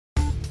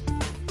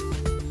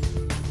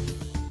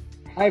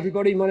Hi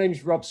everybody, my name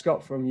is Rob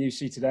Scott from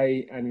UC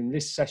Today, and in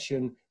this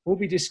session we'll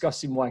be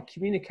discussing why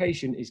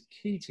communication is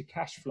key to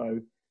cash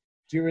flow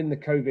during the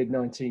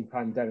COVID-19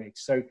 pandemic.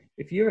 So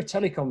if you're a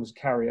telecoms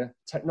carrier,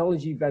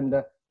 technology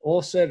vendor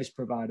or service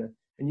provider,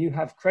 and you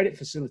have credit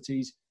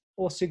facilities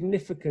or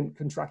significant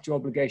contractual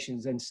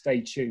obligations, then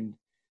stay tuned.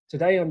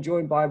 Today I'm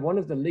joined by one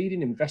of the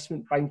leading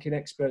investment banking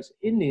experts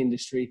in the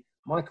industry,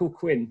 Michael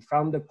Quinn,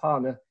 founder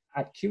partner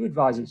at Q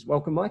Advisors.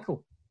 Welcome,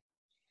 Michael.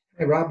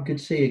 Hey Rob, good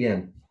to see you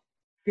again.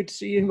 Good to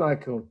see you,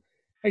 Michael.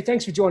 Hey,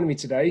 thanks for joining me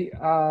today.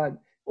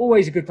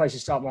 Always a good place to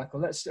start, Michael.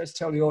 Let's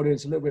tell the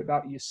audience a little bit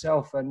about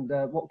yourself and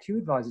what Q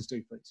Advisors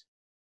do, please.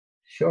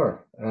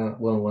 Sure.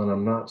 Well, when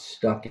I'm not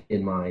stuck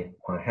in my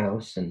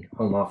house and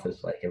home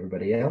office like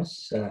everybody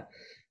else,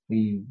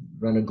 we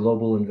run a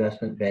global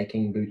investment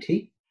banking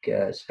boutique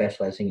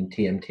specializing in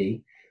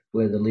TMT.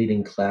 We're the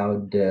leading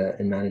cloud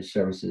and managed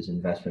services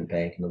investment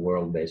bank in the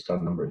world based on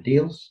a number of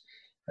deals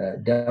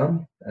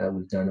done.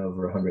 We've done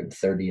over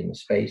 130 in the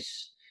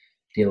space.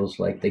 Deals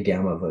like the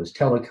Gamma Vos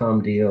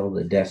Telecom deal,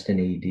 the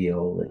Destiny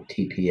deal, the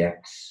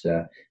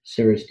TPX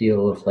Cirrus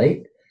deal of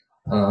late.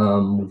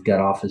 We've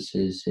got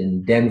offices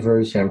in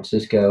Denver, San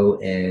Francisco,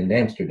 and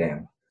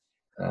Amsterdam.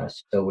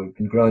 So we've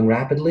been growing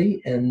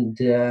rapidly, and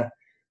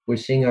we're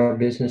seeing our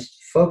business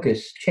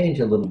focus change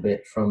a little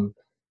bit from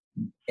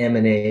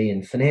M&A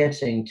and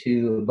financing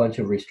to a bunch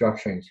of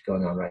restructurings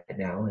going on right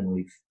now. And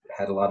we've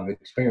had a lot of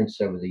experience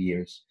over the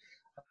years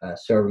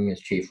serving as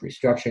chief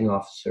restructuring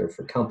officer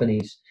for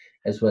companies,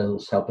 as well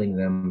as helping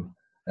them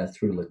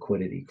through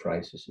liquidity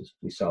crises.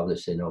 We saw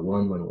this in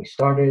 2001 when we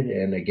started,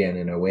 and again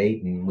in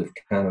 2008, and we've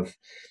kind of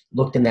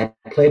looked in that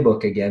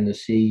playbook again to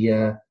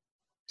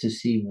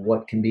see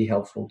what can be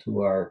helpful to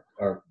our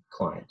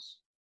clients.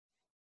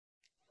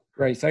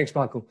 Great, thanks,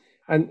 Michael.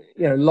 And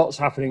lots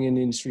happening in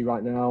the industry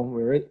right now.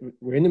 We're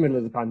in the middle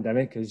of the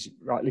pandemic, as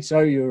rightly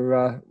so.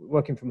 You're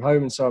working from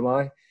home, and so am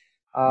I.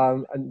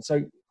 And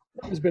so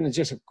it's been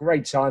just a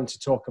great time to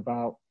talk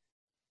about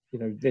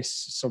this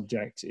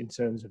subject in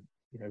terms of,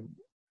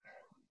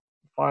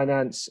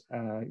 finance,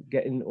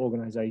 getting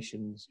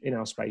organizations in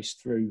our space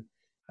through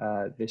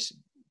this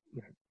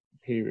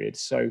period.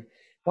 So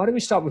why don't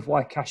we start with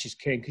why cash is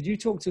king? Could you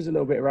talk to us a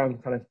little bit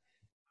around kind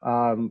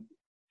of,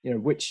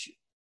 which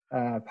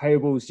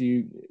payables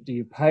do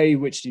you pay,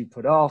 which do you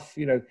put off,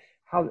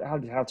 how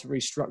to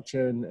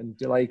restructure and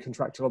delay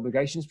contractual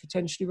obligations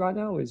potentially right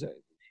now? Is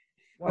it?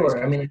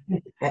 Sure. I mean,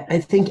 I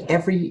think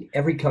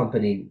every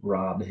company,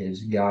 Rob,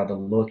 has got to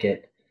look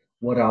at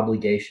what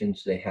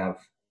obligations they have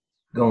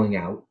going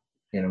out,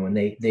 and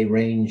they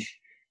range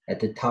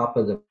at the top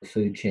of the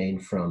food chain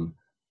from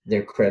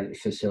their credit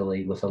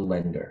facility with a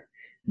lender.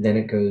 Then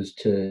it goes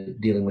to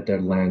dealing with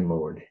their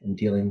landlord and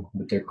dealing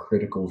with their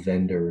critical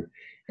vendor,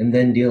 and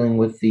then dealing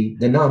with the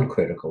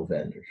non-critical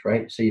vendors,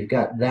 right? So you've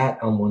got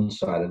that on one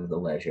side of the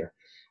ledger.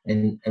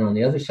 And on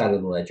the other side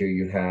of the ledger,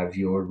 you have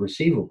your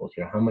receivables,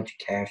 how much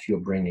cash you're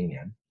bringing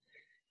in.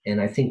 And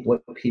I think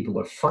what people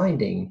are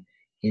finding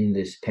in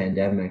this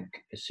pandemic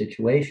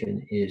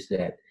situation is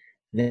that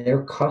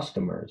their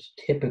customers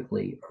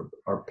typically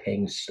are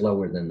paying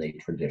slower than they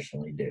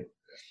traditionally do.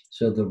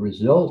 So the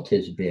result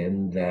has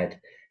been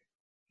that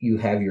you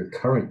have your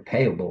current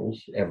payables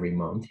every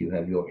month, you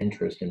have your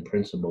interest and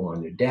principal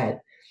on your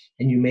debt,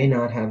 and you may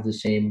not have the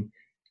same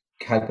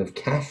type of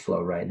cash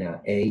flow right now,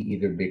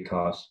 either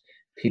because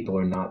people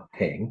are not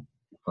paying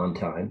on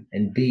time,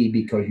 and B,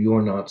 because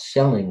you're not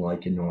selling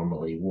like you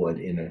normally would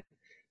in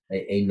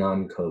a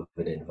non-COVID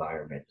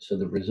environment. So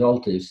the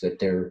result is that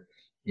there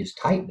is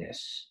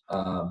tightness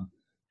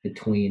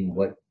between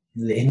what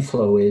the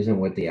inflow is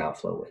and what the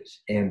outflow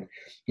is. And,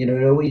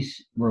 it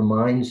always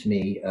reminds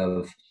me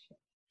of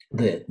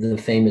the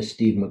famous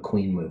Steve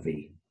McQueen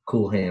movie,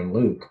 Cool Hand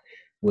Luke,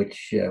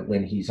 which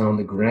when he's on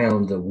the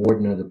ground, the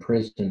warden of the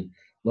prison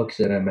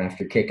looks at him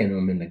after kicking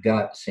him in the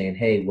gut saying,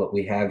 hey, what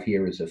we have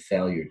here is a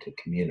failure to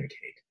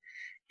communicate.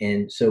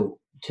 And so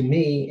to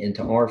me and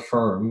to our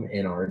firm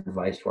and our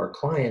advice to our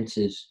clients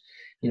is,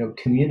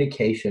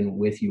 communication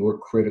with your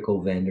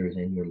critical vendors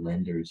and your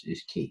lenders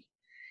is key.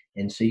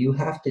 And so you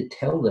have to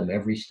tell them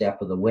every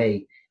step of the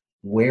way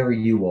where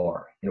you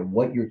are,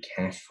 what your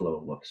cash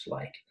flow looks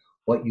like,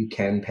 what you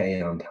can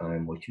pay on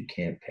time, what you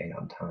can't pay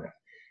on time.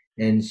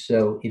 And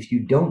so if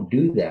you don't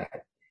do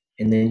that,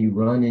 and then you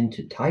run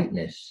into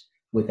tightness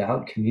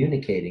without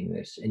communicating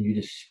this, and you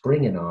just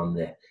spring it on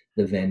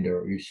the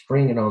vendor, or you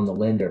spring it on the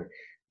lender,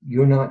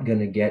 you're not going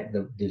to get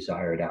the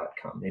desired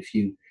outcome. If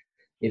you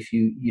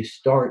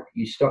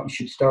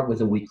should start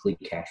with a weekly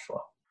cash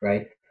flow,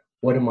 right?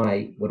 What do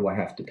I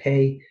have to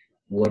pay?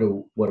 What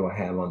do I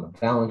have on the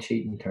balance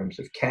sheet in terms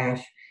of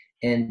cash,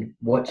 and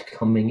what's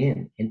coming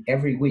in? And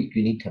every week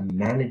you need to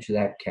manage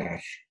that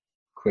cash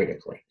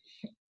critically.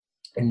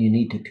 And you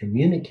need to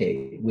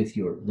communicate with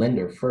your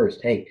lender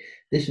first. Hey,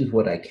 this is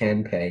what I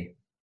can pay.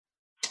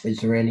 Is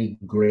there any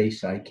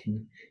grace I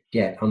can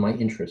get on my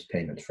interest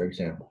payments, for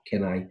example?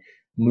 Can I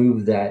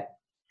move that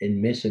and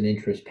miss an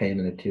interest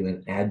payment or two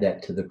and add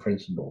that to the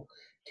principal?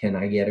 Can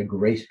I get a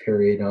grace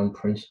period on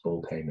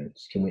principal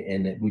payments? Can we,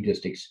 and that we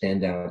just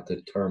extend out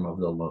the term of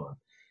the loan?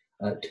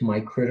 To my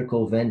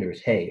critical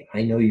vendors, hey,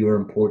 I know you're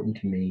important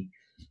to me.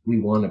 We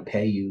want to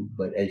pay you,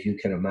 but as you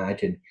can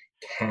imagine,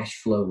 cash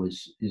flow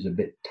is a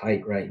bit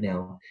tight right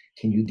now.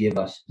 Can you give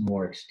us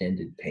more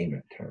extended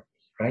payment terms,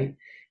 right?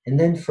 And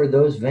then for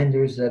those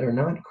vendors that are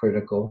not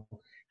critical,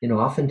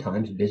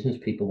 oftentimes business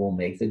people will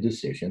make the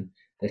decision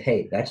that,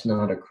 hey, that's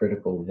not a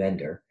critical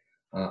vendor.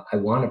 I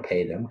want to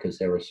pay them because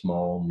they're a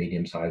small,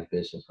 medium-sized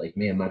business like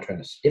me. I'm not trying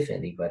to stiff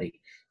anybody,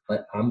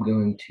 but I'm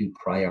going to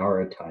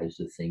prioritize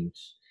the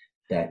things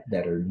that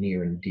are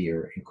near and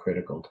dear and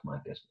critical to my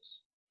business.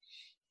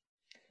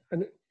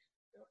 And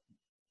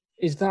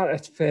is that a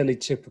fairly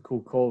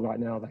typical call right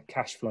now? That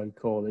cash flow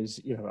call is,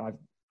 I'm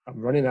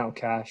running out of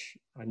cash.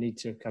 I need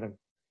to kind of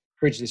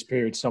bridge this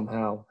period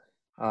somehow.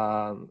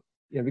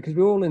 Because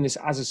we're all in this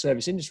as a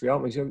service industry,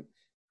 aren't we? So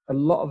a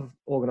lot of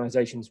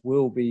organizations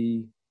will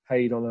be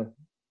paid on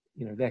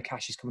their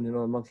cash is coming in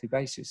on a monthly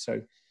basis.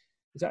 So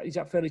is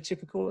that fairly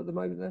typical at the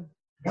moment then?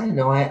 Yeah,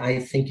 no, I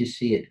think you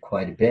see it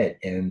quite a bit.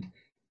 And,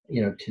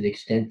 to the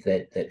extent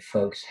that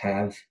folks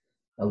have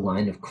a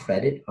line of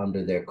credit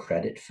under their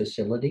credit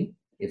facility,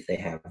 if they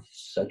have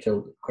such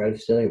a credit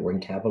facility, working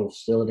capital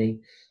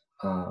facility,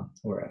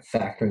 or a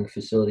factoring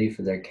facility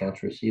for their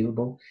accounts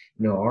receivable,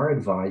 our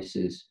advice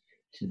is,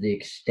 to the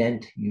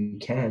extent you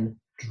can,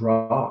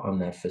 draw on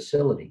that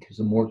facility, because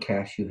the more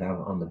cash you have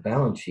on the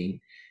balance sheet,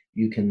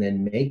 you can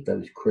then make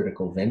those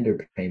critical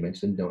vendor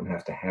payments and don't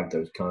have to have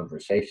those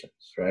conversations,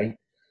 right?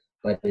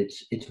 But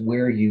it's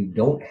where you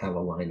don't have a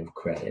line of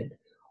credit,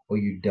 or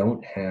you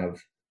don't have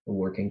a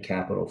working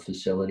capital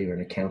facility or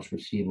an accounts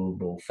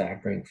receivable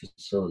factoring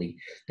facility,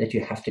 that you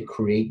have to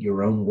create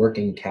your own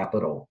working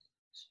capital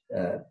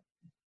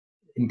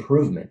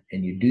improvement.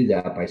 And you do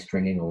that by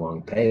stringing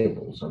along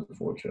payables,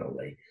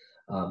 unfortunately.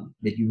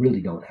 But you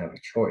really don't have a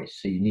choice.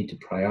 So you need to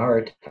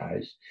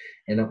prioritize.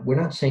 And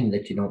we're not saying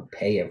that you don't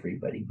pay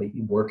everybody, but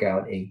you work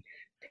out a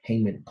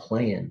payment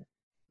plan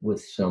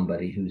with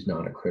somebody who's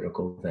not a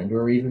critical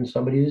vendor, or even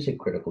somebody who's a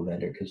critical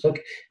vendor. Because look,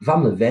 if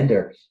I'm a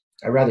vendor,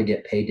 I'd rather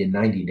get paid in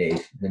 90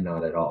 days than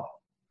not at all,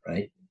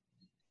 right?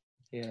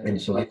 Yeah.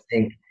 And so I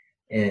think,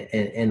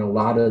 and a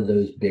lot of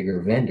those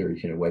bigger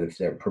vendors, whether if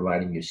they're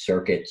providing you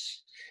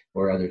circuits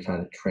or other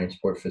kind of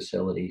transport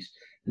facilities,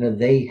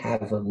 they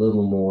have a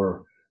little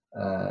more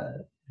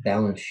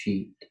balance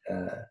sheet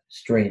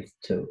strength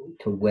to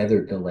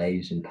weather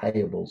delays in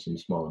payables in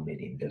small and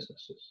medium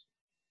businesses,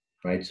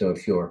 right? So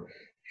if you're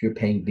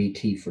paying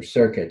BT for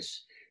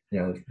circuits,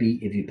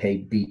 if you pay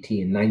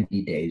BT in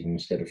 90 days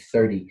instead of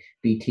 30,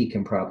 BT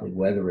can probably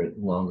weather it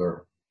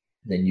longer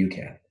than you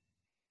can.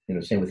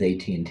 Same with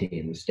AT&T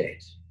in the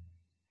States.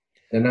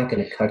 They're not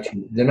going to cut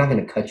you. They're not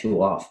going to cut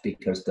you off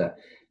because the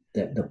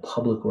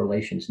public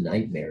relations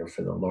nightmare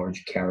for the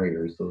large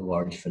carriers, the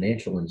large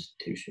financial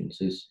institutions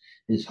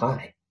is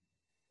high.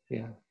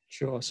 Yeah,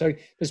 sure. So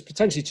there's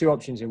potentially two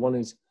options here. One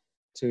is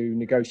to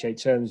negotiate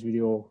terms with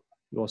your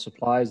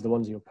suppliers, the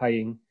ones you're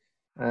paying,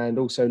 and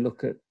also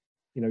look at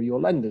your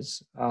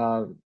lenders.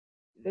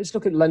 Let's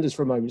look at lenders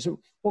for a moment. So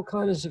what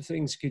kinds of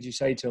things could you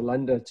say to a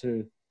lender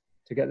to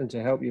get them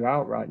to help you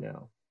out right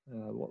now?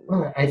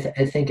 Well, I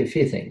think a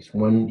few things.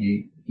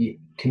 One,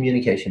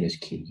 communication is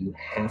key. You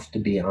have to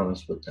be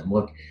honest with them.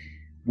 Look,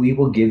 we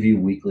will give you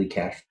weekly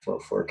cash flow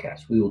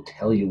forecasts. We will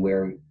tell you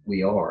where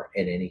we are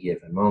at any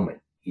given moment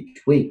each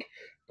week.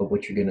 But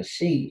what you're going to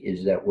see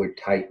is that we're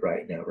tight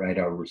right now, right?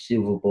 Our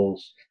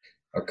receivables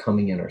are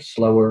coming in are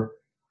slower.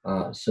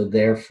 So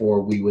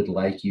therefore, we would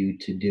like you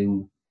to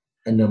do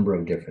a number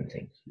of different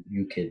things.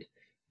 You could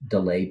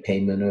delay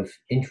payment of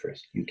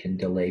interest. You can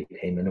delay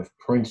payment of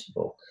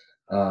principal.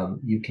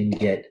 You can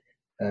get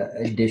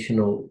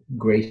additional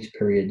grace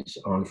periods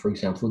on, for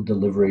example,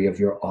 delivery of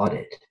your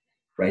audit,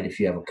 right? If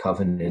you have a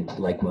covenant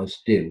like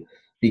most do,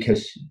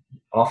 because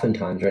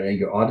oftentimes right now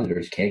your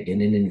auditors can't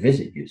get in and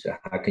visit you. So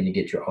how can you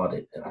get your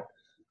audit done?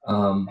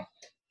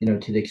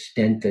 To the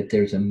extent that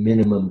there's a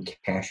minimum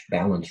cash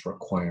balance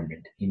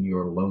requirement in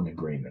your loan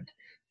agreement,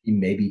 you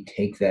maybe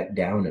take that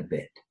down a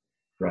bit,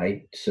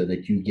 right? So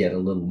that you get a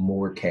little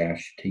more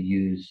cash to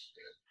use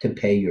to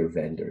pay your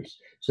vendors.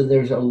 So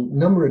there's a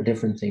number of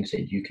different things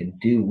that you can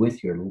do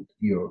with your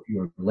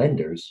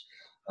lenders,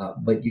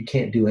 but you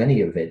can't do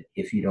any of it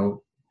if you don't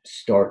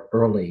start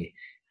early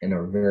and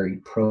are very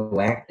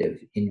proactive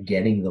in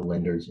getting the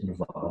lenders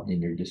involved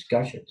in your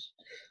discussions.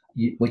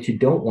 What you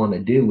don't want to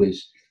do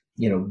is,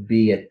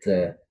 be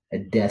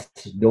at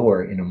death's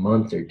door in a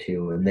month or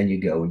two, and then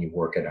you go and you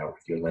work it out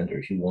with your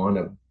lenders. You want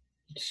to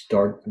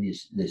start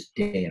this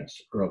dance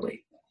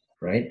early,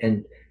 right?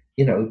 And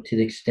to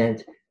the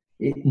extent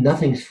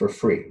nothing's for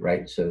free,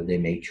 right? So they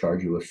may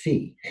charge you a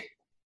fee.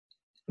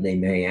 They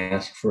may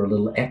ask for a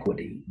little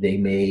equity. They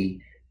may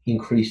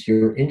increase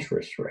your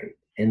interest rate.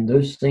 And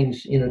those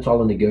things, it's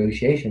all a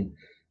negotiation.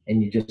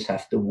 And you just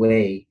have to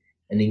weigh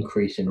an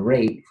increase in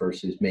rate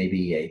versus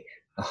maybe a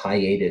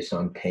hiatus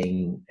on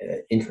paying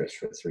interest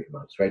for 3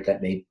 months, right?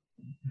 That may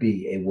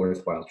be a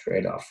worthwhile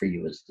trade-off for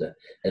you as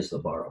the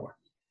borrower.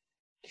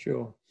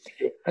 Sure.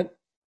 And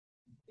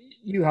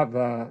you have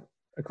a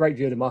great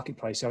view of the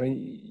marketplace. I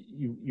mean,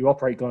 you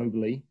operate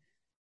globally.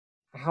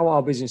 How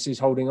are businesses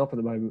holding up at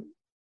the moment?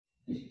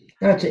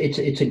 No,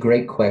 it's a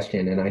great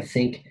question, and I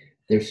think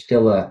there's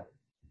still a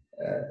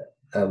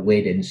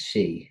wait and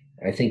see.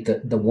 I think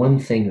that the one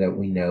thing that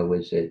we know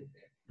is that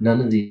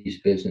none of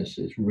these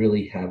businesses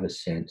really have a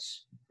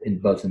sense in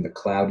both in the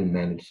cloud and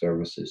managed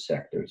services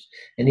sectors,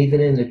 and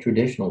even in the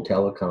traditional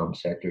telecom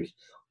sectors,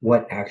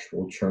 what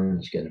actual churn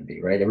is going to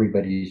be, right?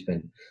 Everybody's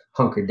been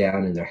hunkered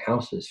down in their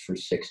houses for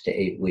 6 to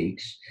 8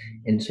 weeks,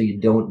 and so you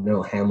don't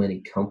know how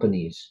many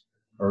companies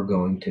are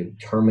going to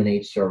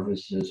terminate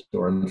services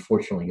or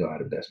unfortunately go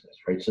out of business,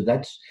 right? So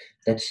that's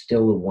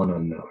still the one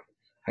unknown.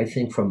 I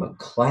think from a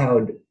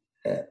cloud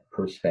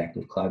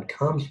perspective, cloud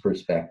comms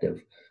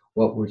perspective,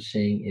 what we're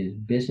seeing is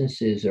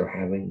businesses are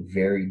having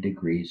varied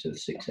degrees of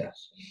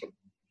success.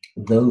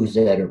 Those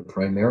that are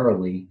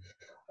primarily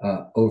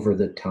over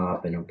the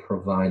top and are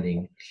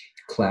providing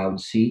cloud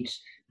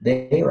seats,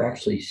 they are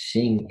actually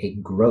seeing a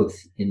growth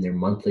in their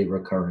monthly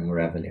recurring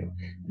revenue.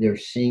 They're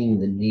seeing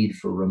the need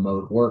for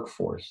remote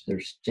workforce.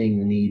 They're seeing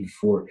the need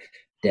for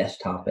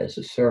desktop as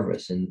a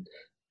service and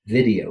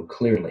video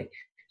clearly.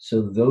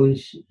 So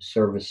those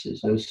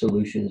services, those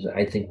solutions,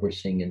 I think we're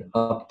seeing an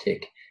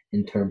uptick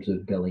in terms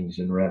of billings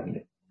and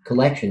revenue.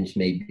 Collections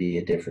may be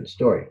a different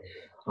story.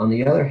 On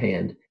the other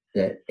hand,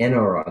 the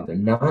NRR, the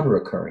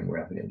non-recurring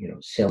revenue,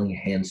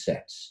 selling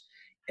handsets,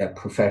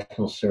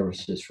 professional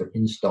services for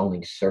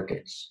installing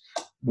circuits,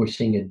 we're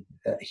seeing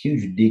a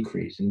huge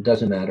decrease. And it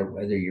doesn't matter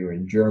whether you're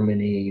in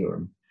Germany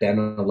or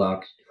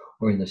Benelux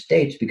or in the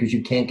States, because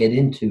you can't get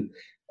into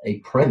a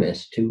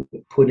premise to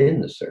put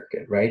in the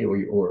circuit, right?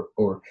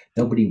 Or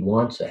nobody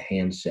wants a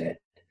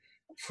handset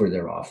for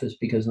their office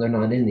because they're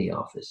not in the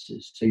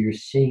offices. So you're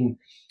seeing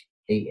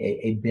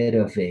a bit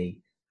of a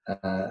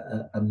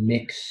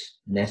mixed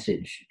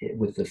message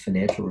with the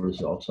financial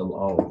results of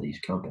all of these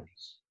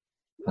companies.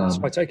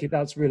 So I take it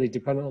that's really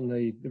dependent on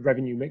the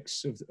revenue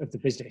mix of the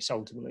business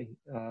ultimately.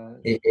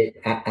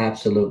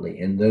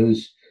 Absolutely, and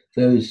those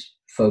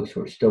folks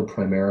who are still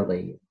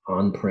primarily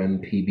on-prem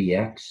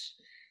PBX,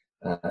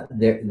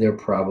 they're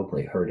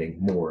probably hurting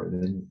more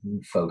than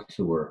folks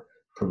who are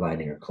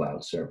providing a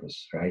cloud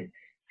service, right?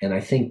 And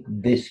I think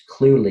this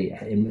clearly,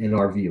 in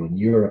our view, in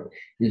Europe,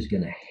 is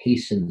going to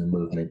hasten the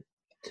movement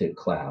to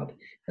cloud.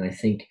 And I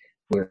think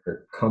where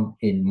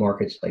in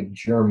markets like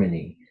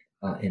Germany,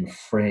 in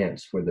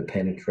France, where the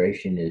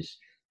penetration is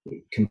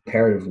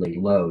comparatively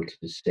low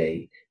to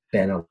say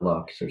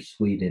Benelux or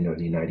Sweden or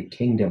the United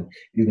Kingdom,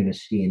 you're going to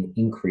see an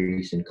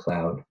increase in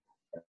cloud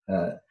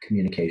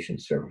communication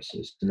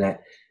services. And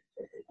that,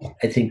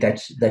 I think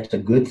that's a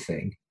good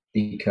thing,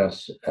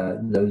 because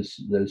those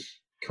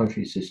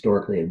countries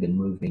historically have been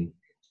moving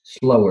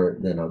slower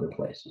than other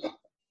places.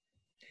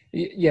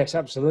 Yes,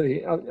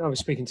 absolutely. I was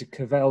speaking to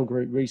Cavell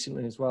Group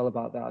recently as well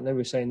about that, and they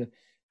were saying that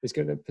there's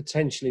going to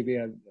potentially be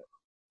a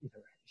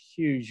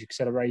huge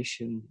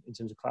acceleration in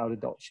terms of cloud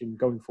adoption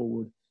going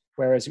forward.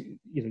 Whereas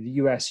the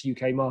US,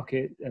 UK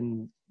market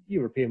and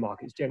European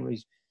markets generally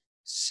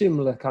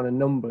similar kind of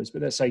numbers,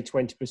 but let's say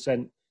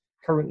 20%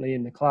 currently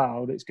in the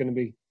cloud, it's going to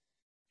be,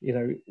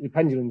 the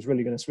pendulum's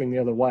really going to swing the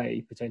other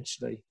way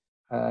potentially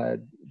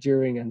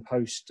during and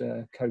post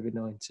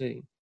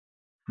COVID-19.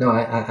 No,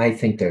 I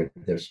think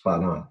they're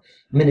spot on.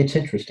 I mean, it's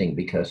interesting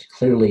because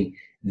clearly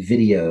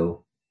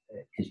video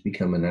has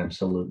become an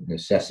absolute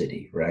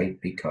necessity, right?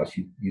 Because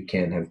you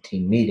can't have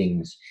team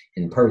meetings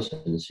in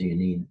person, so you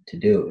need to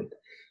do it.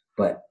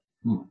 But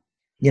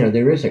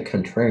there is a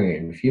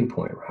contrarian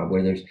viewpoint, Rob,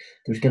 where there's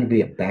going to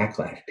be a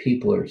backlash.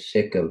 People are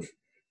sick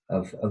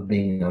of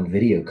being on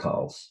video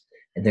calls,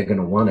 and they're going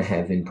to want to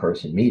have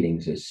in-person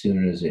meetings as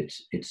soon as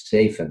it's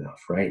safe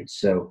enough, right?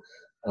 So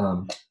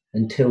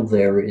until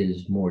there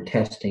is more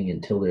testing,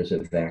 until there's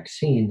a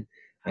vaccine,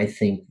 I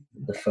think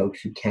the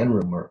folks who can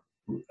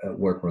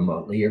work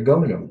remotely are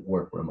going to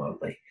work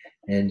remotely.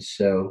 And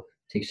so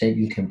to the extent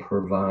you can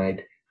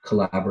provide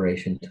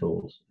collaboration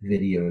tools,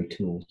 video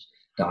tools,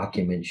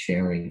 document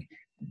sharing,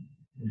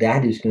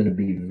 that is going to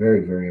be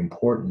very, very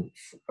important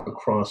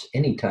across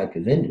any type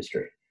of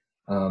industry,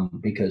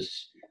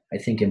 because I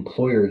think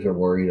employers are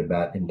worried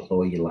about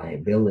employee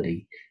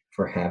liability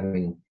for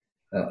having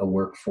a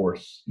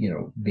workforce,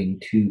 being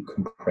too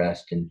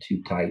compressed and too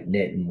tight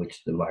knit, in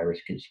which the virus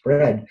can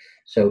spread.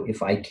 So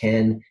if I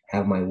can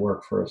have my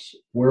workforce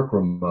work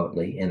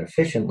remotely and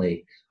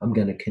efficiently, I'm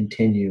going to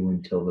continue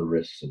until the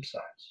risk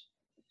subsides.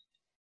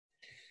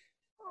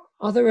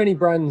 Are there any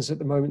brands at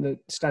the moment that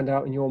stand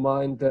out in your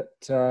mind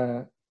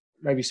that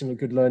maybe some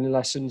good learning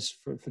lessons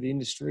for the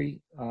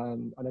industry? I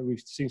know we've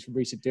seen some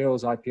recent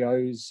deals,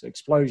 IPOs,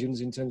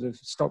 explosions in terms of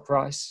stock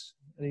price.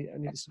 Any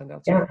to stand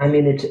out? Yeah, I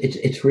mean,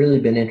 it's really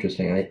been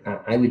interesting.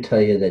 I would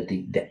tell you that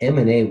the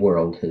M&A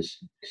world has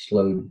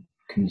slowed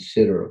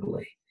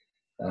considerably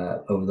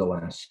over the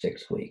last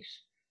 6 weeks,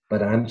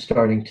 but I'm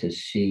starting to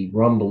see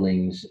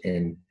rumblings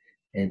and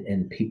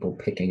people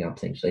picking up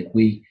things. Like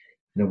we're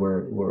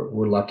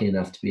lucky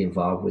enough to be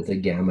involved with the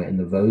Gamma and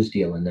the Vose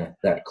deal, and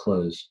that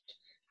closed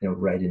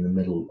right in the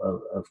middle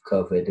of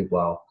COVID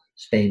while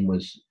Spain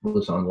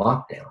was on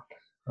lockdown.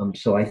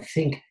 So I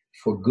think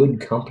for good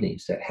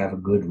companies that have a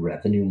good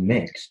revenue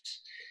mix,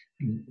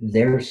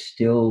 there's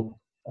still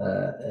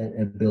an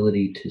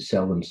ability to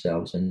sell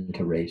themselves and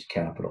to raise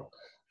capital.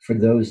 For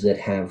those that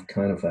have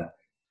kind of a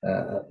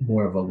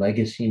more of a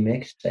legacy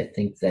mix, I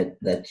think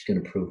that's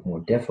going to prove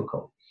more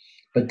difficult.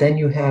 But then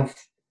you have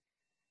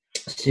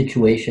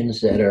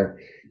situations that are,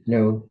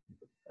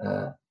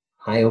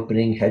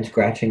 eye-opening,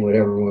 head-scratching,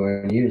 whatever we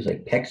want to use,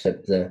 like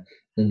Pexip, the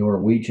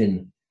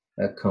Norwegian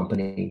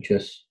company,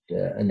 just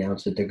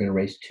announced that they're going to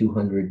raise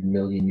 200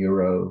 million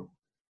euro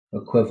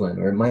equivalent,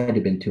 or it might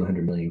have been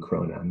 200 million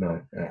krona.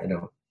 I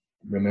don't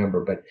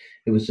remember, but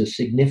it was a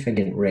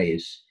significant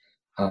raise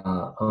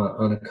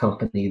on a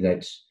company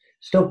that's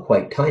still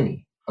quite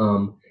tiny.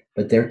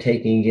 But they're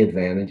taking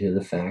advantage of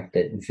the fact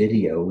that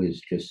video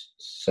is just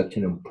such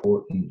an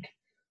important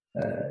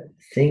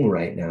thing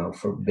right now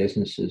for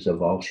businesses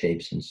of all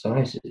shapes and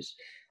sizes,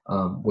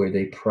 where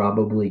they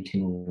probably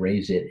can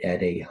raise it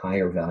at a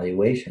higher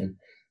valuation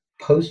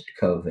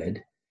post-COVID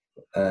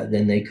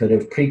than they could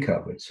have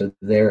pre-COVID. So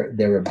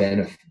they're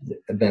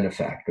a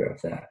benefactor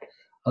of that.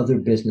 Other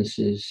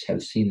businesses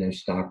have seen their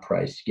stock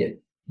price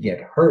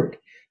get hurt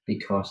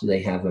because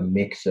they have a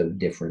mix of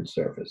different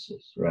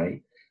services,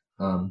 right?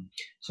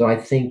 So I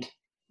think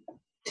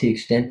to the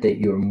extent that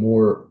you're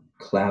more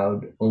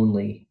cloud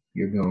only,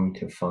 you're going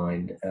to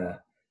find a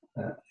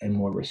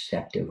more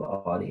receptive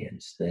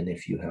audience than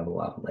if you have a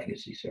lot of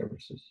legacy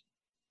services.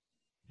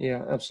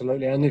 Yeah,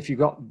 absolutely. And if you've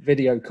got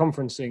video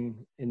conferencing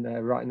in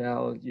there right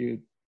now, you're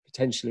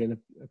potentially in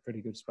a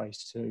pretty good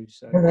space too.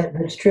 So well,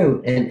 that's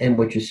true. And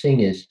what you're seeing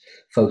is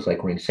folks like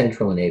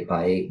RingCentral and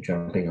 8x8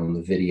 jumping on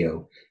the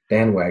video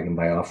bandwagon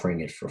by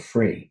offering it for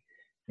free.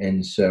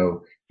 And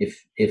so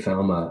if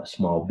I'm a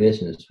small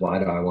business, why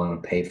do I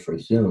want to pay for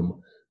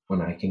Zoom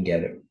when I can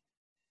get it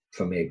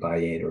from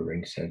 8x8 or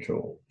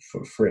RingCentral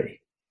for free,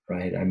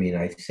 right? I mean,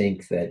 I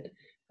think that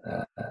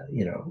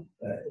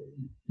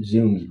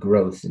Zoom's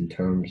growth in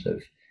terms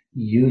of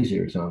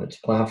users on its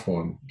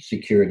platform,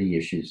 security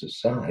issues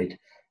aside,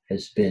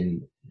 has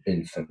been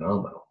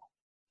phenomenal.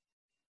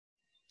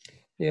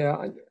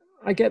 Yeah,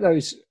 I get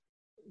those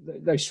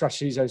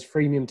strategies, those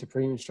freemium to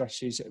premium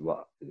strategies.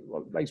 What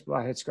makes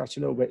my head scratch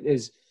a little bit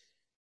is,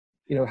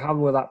 how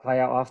will that play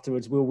out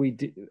afterwards? Are we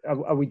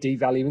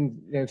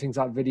devaluing things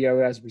like video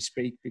as we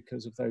speak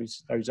because of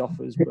those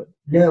offers? But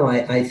no,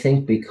 I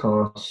think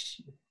because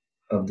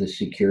of the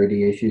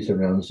security issues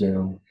around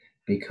Zoom,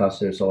 because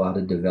there's a lot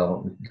of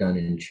development done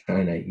in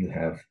China, you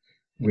have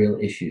real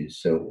issues.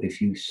 So if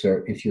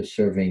you're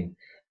serving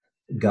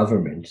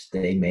governments,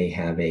 they may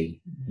have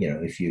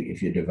if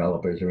your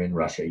developers are in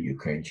Russia,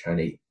 Ukraine,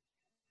 China,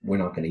 we're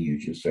not going to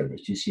use your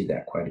service. You see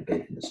that quite a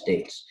bit in the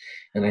States.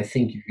 And I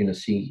think you're going to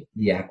see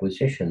the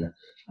acquisition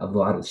of a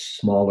lot of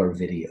smaller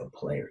video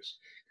players,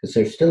 because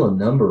there's still a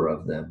number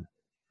of them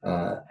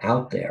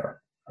out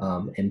there,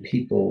 and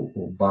people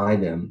will buy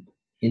them,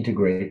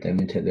 integrate them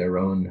into their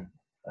own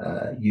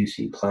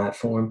UC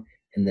platform,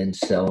 and then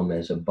sell them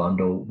as a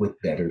bundle with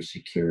better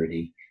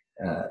security,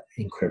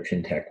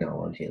 encryption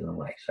technology and the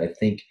like. So I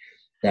think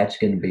that's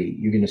going to be,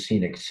 you're going to see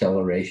an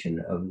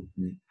acceleration of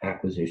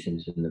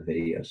acquisitions in the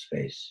video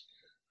space,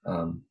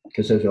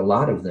 because there's a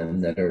lot of them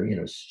that are,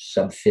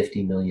 sub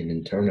 50 million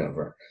in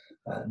turnover,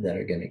 that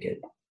are going to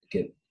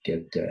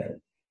get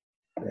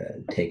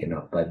taken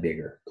up by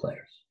bigger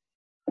players.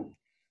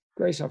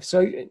 Great stuff.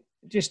 So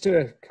just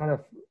to kind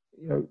of,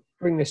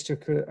 bring this to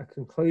a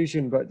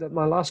conclusion, but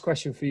my last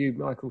question for you,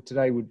 Michael,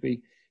 today would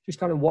be just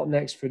kind of what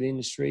next for the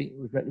industry.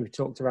 We've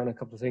talked around a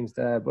couple of things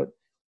there, but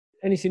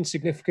anything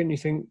significant you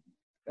think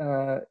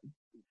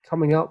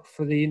coming up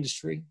for the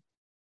industry?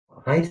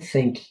 I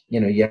think,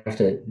 you have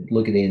to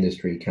look at the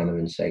industry kind of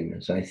in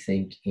segments. I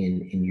think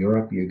in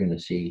Europe, you're going to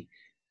see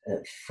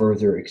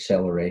further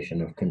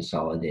acceleration of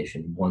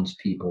consolidation once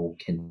people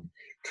can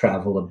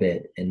travel a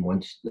bit, and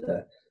once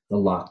the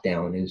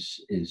lockdown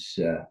is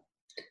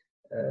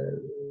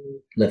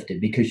lifted,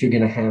 because you're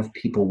going to have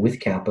people with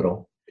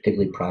capital,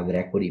 particularly private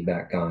equity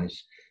backed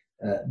guys,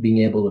 being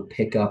able to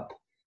pick up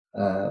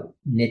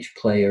niche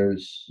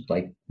players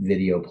like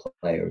video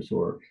players,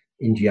 or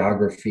in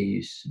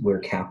geographies where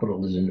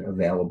capital isn't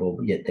available,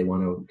 but yet they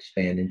want to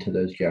expand into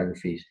those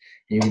geographies.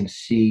 And you're going to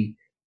see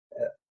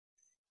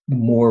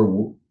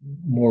more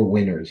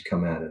winners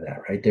come out of that,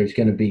 right? It's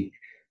going to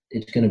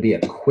be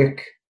a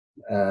quick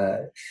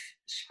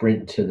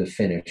sprint to the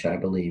finish, I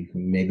believe,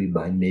 maybe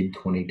by mid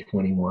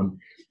 2021,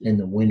 and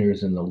the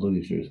winners and the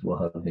losers will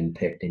have been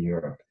picked in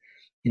Europe.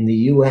 In the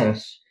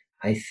US,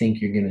 I think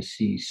you're going to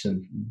see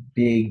some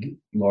big,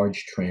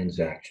 large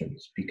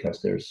transactions,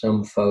 because there are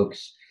some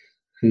folks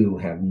who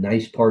have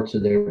nice parts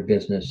of their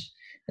business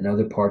and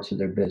other parts of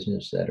their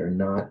business that are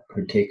not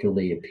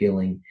particularly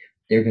appealing.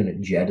 They're going to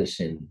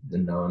jettison the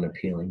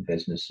non-appealing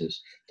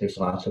businesses. There's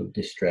lots of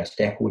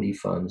distressed equity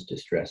funds,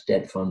 distressed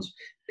debt funds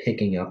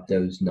picking up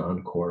those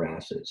non-core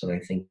assets. And I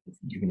think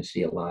you're going to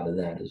see a lot of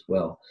that as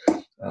well.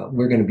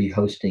 We're going to be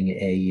hosting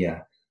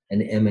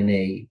an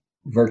M&A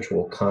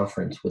virtual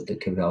conference with the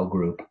Cavell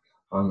Group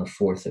on the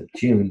 4th of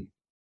June.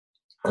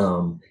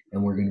 And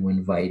we're going to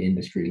invite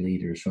industry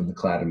leaders from the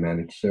cloud and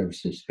managed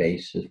services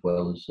space, as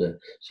well as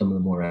some of the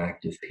more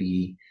active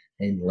PE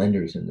and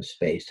lenders in the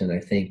space. And I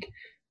think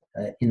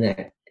in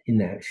that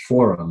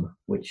forum,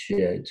 which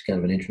it's kind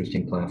of an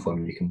interesting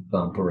platform, you can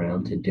bump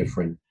around to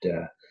different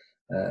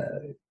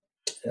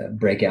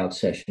breakout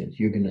sessions.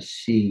 You're going to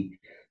see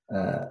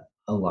a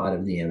lot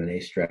of the M&A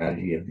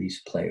strategy of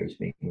these players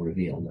being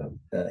revealed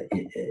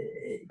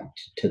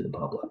to the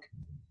public.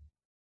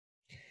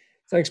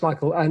 Thanks,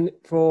 Michael. And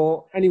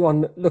for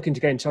anyone looking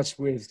to get in touch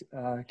with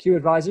Q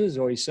Advisors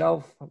or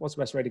yourself, what's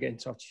the best way to get in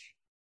touch?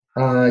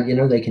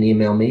 They can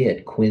email me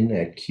at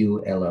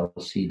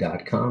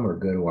quinn@qllc.com or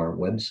go to our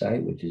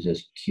website, which is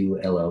just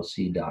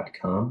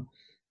qllc.com.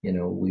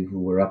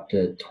 We're up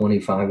to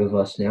 25 of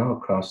us now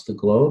across the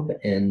globe,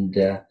 and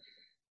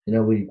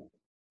we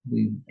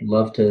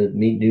love to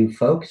meet new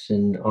folks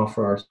and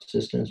offer our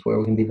assistance where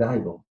we can be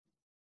valuable.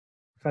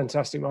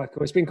 Fantastic,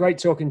 Michael. It's been great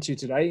talking to you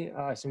today.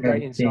 Some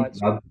great insights.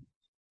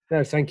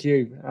 No, thank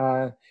you.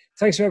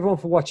 Thanks to everyone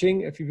for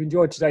watching. If you've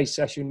enjoyed today's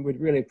session, we'd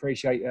really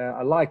appreciate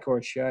a like or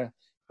a share.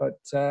 But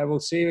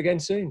we'll see you again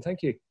soon.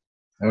 Thank you.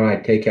 All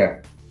right. Take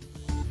care.